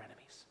you, love your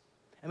enemies.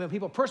 And when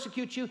people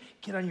persecute you,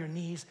 get on your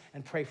knees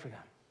and pray for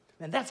them.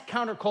 And that's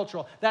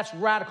countercultural. That's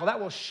radical. That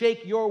will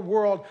shake your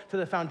world to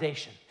the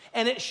foundation.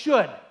 And it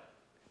should,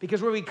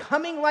 because we're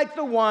becoming like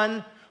the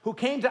one who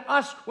came to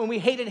us when we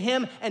hated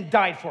him and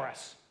died for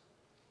us.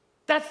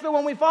 That's the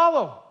one we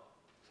follow.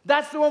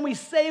 That's the one we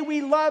say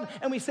we love,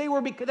 and we say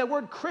that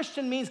word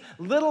Christian means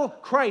little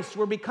Christ.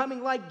 We're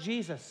becoming like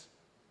Jesus.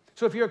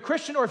 So if you're a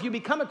Christian or if you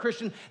become a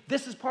Christian,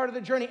 this is part of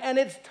the journey, and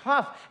it's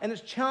tough, and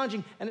it's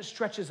challenging, and it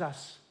stretches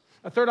us.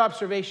 A third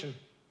observation,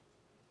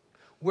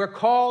 we're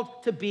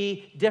called to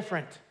be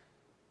different.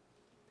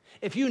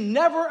 If you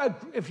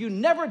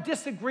never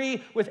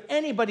disagree with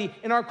anybody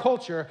in our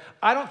culture,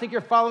 I don't think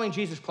you're following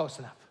Jesus close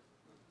enough.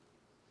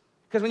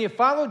 Because when you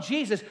follow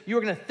Jesus,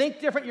 you're going to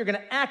think different, you're going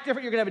to act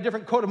different, you're going to have a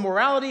different code of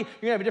morality, you're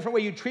going to have a different way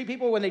you treat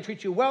people when they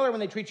treat you well or when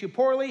they treat you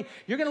poorly.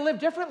 You're going to live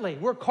differently.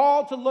 We're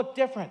called to look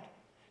different.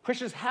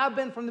 Christians have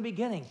been from the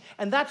beginning,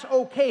 and that's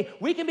okay.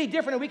 We can be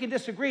different and we can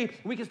disagree.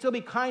 We can still be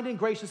kind and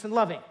gracious and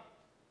loving.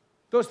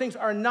 Those things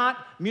are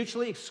not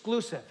mutually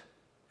exclusive.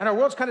 And our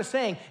world's kind of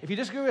saying, if you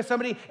disagree with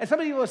somebody, and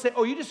somebody will say,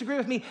 oh, you disagree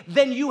with me,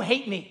 then you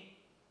hate me.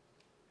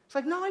 It's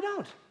like, no, I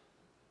don't.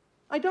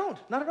 I don't,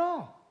 not at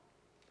all.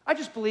 I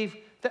just believe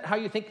that how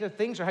you think of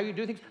things or how you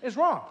do things is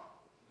wrong.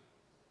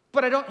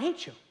 But I don't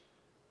hate you.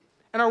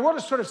 And our world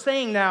is sort of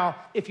saying now,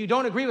 if you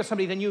don't agree with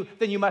somebody,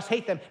 then you must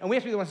hate them. And we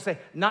have to be the ones to say,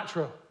 not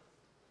true.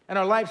 And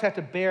our lives have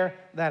to bear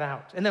that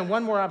out. And then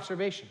one more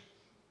observation.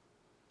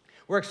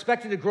 We're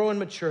expected to grow in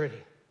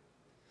maturity.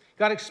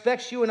 God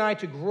expects you and I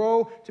to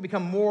grow, to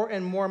become more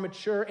and more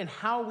mature in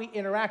how we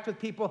interact with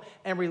people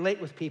and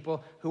relate with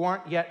people who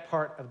aren't yet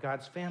part of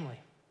God's family.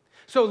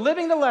 So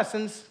living the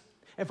lessons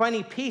and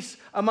finding peace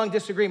among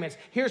disagreements.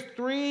 Here's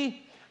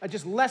three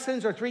just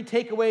lessons or three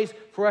takeaways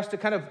for us to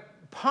kind of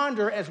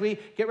ponder as we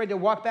get ready to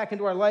walk back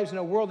into our lives in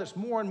a world that's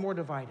more and more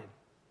divided.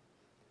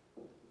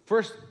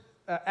 First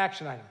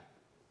action item.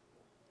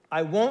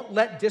 I won't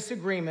let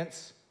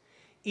disagreements,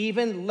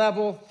 even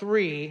level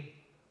 3,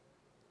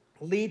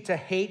 lead to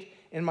hate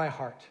in my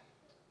heart.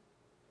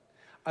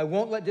 I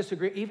won't let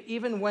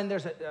even when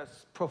there's a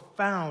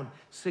profound,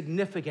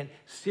 significant,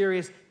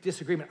 serious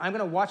disagreement. I'm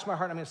going to watch my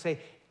heart and I'm going to say,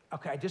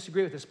 okay, I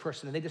disagree with this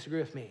person and they disagree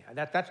with me. And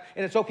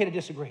it's okay to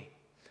disagree.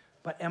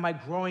 But am I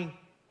growing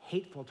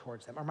hateful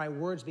towards them? Are my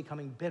words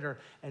becoming bitter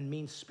and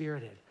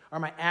mean-spirited? Are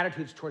my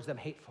attitudes towards them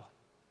hateful?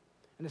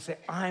 And to say,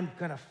 I'm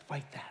going to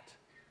fight that.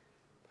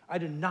 I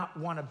do not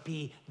want to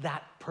be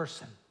that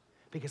person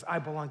because I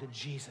belong to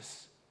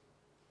Jesus.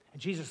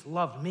 And Jesus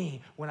loved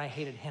me when I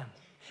hated him.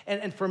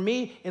 And for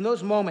me, in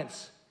those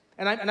moments,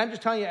 and I'm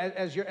just telling you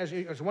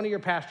as one of your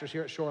pastors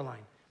here at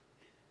Shoreline,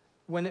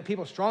 when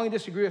people strongly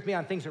disagree with me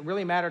on things that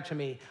really matter to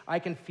me, I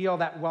can feel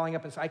that welling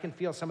up inside. I can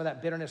feel some of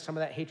that bitterness, some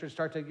of that hatred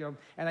start to,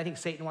 and I think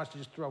Satan wants to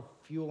just throw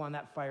fuel on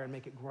that fire and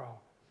make it grow.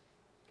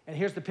 And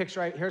here's the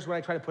picture, here's what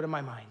I try to put in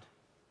my mind.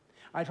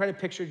 I try to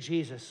picture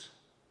Jesus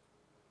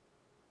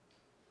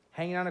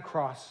hanging on a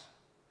cross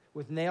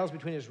with nails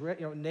between his,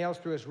 nails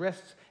through his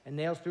wrists and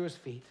nails through his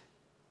feet.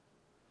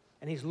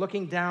 And he's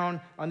looking down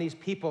on these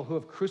people who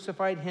have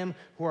crucified him,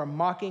 who are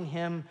mocking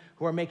him,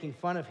 who are making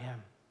fun of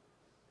him.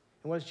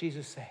 And what does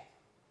Jesus say?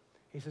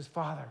 He says,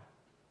 Father,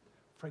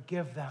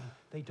 forgive them.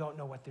 They don't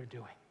know what they're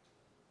doing.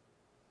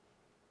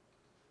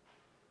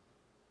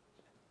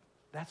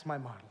 That's my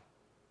model.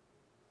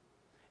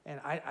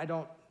 And I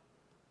don't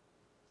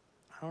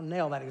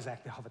nail that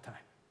exactly all the time.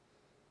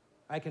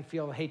 I can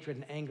feel the hatred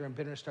and anger and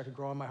bitterness start to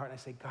grow in my heart. And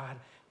I say, God,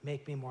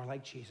 make me more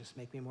like Jesus.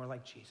 Make me more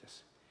like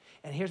Jesus.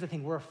 And here's the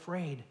thing. We're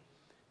afraid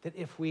that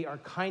if we are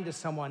kind to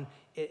someone,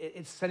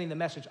 it's sending the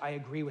message, I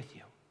agree with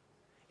you.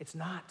 It's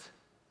not.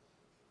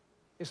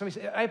 If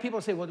somebody I have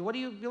people say, well, what do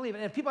you believe?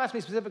 And if people ask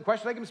me specific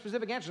questions, I give them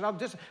specific answers.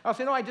 I'll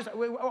say, no, I'll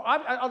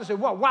just say,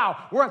 well,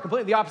 wow, we're on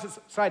completely the opposite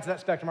sides of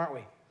that spectrum, aren't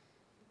we?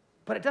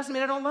 But it doesn't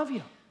mean I don't love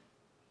you.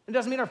 It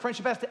doesn't mean our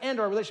friendship has to end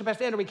or our relationship has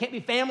to end or we can't be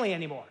family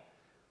anymore.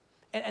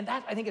 And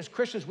that, I think, as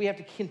Christians, we have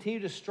to continue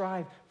to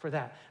strive for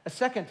that. A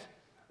second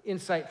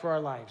insight for our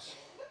lives.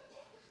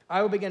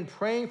 I will begin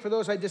praying for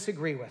those I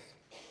disagree with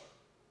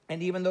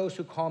and even those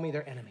who call me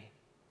their enemy.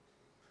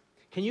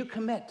 Can you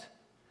commit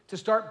to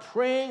start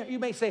praying? You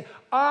may say,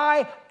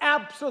 I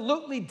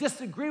absolutely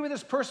disagree with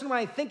this person. When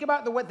I think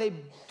about what they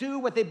do,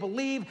 what they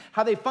believe,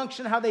 how they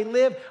function, how they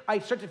live, I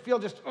start to feel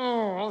just,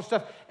 all this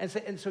stuff.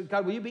 And so,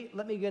 God,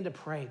 let me begin to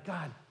pray.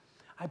 God,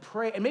 I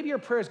pray, and maybe your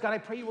prayer is, God, I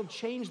pray you will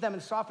change them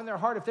and soften their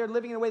heart. If they're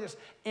living in a way that's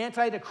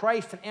anti to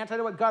Christ and anti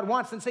to what God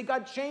wants, then say,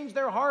 God, change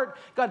their heart.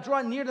 God,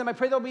 draw near to them. I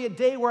pray there'll be a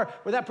day where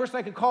that person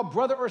I could call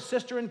brother or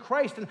sister in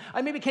Christ, and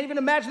I maybe can't even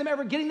imagine them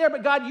ever getting there,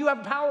 but God, you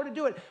have power to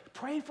do it.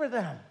 Pray for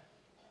them.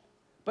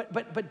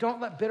 But don't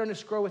let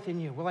bitterness grow within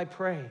you. Will I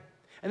pray?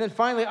 And then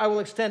finally, I will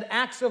extend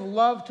acts of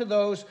love to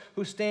those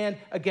who stand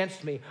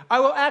against me.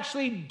 I will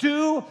actually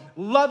do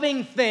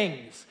loving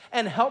things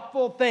and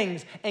helpful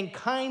things and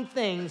kind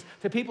things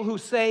to people who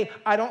say,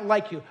 I don't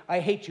like you,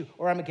 I hate you,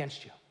 or I'm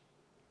against you.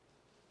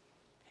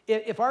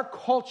 If our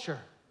culture,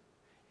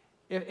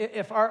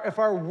 if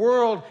our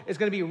world is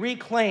going to be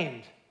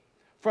reclaimed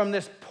from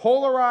this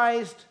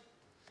polarized,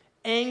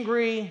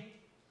 angry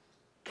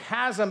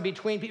chasm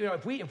between people,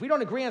 if we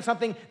don't agree on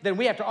something, then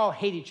we have to all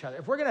hate each other.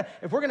 If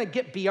we're gonna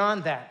get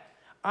beyond that,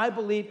 I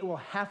believe it will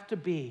have to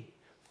be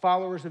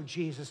followers of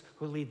Jesus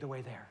who lead the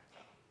way there.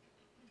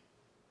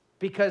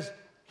 Because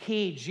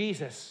he,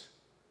 Jesus,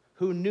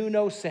 who knew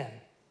no sin,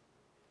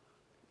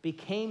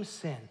 became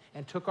sin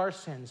and took our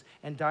sins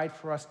and died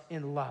for us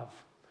in love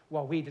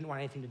while we didn't want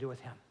anything to do with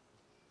him.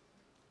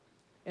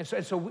 And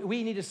so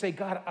we need to say,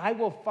 God, I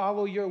will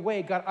follow your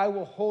way. God, I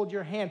will hold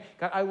your hand.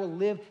 God, I will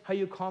live how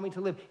you call me to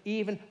live,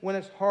 even when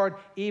it's hard,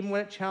 even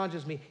when it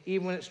challenges me,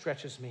 even when it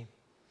stretches me.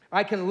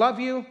 I can love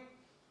you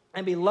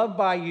and be loved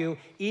by you,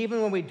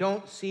 even when we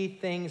don't see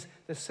things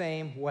the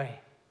same way.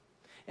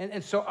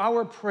 And so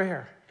our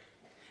prayer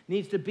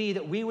needs to be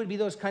that we would be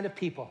those kind of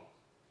people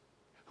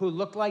who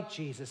look like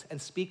Jesus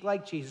and speak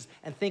like Jesus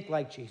and think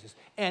like Jesus.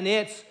 And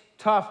it's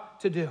tough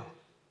to do.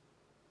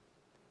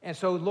 And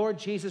so, Lord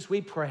Jesus, we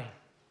pray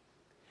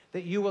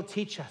that you will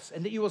teach us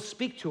and that you will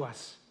speak to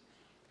us.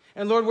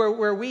 And Lord,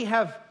 where we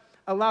have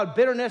allowed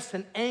bitterness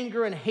and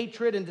anger and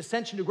hatred and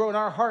dissension to grow in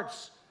our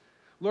hearts,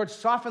 Lord,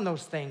 soften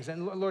those things.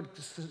 And Lord,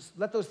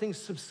 let those things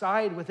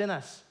subside within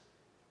us.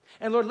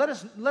 And Lord, let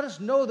us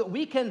know that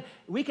we can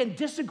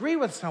disagree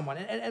with someone.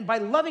 And by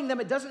loving them,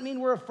 it doesn't mean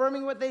we're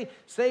affirming what they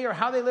say or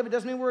how they live. It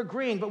doesn't mean we're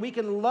agreeing. But we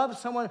can love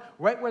someone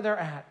right where they're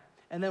at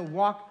and then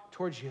walk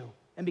towards you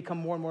and become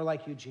more and more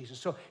like you, Jesus.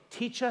 So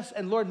teach us,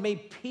 and Lord, may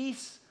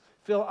peace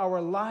fill our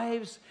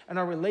lives and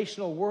our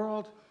relational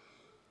world.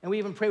 And we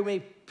even pray, may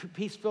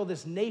peace fill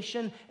this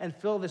nation and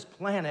fill this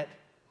planet.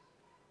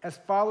 As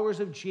followers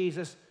of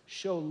Jesus,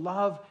 show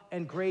love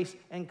and grace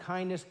and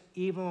kindness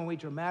even when we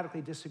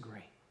dramatically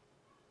disagree.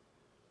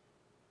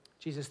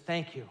 Jesus,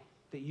 thank you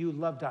that you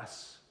loved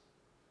us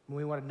when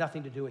we wanted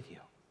nothing to do with you.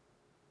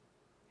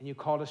 And you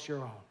called us your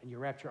own, and you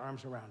wrapped your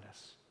arms around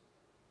us.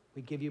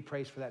 We give you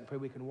praise for that and pray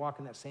we can walk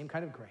in that same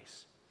kind of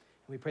grace.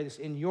 And we pray this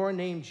in your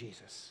name,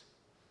 Jesus.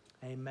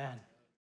 Amen.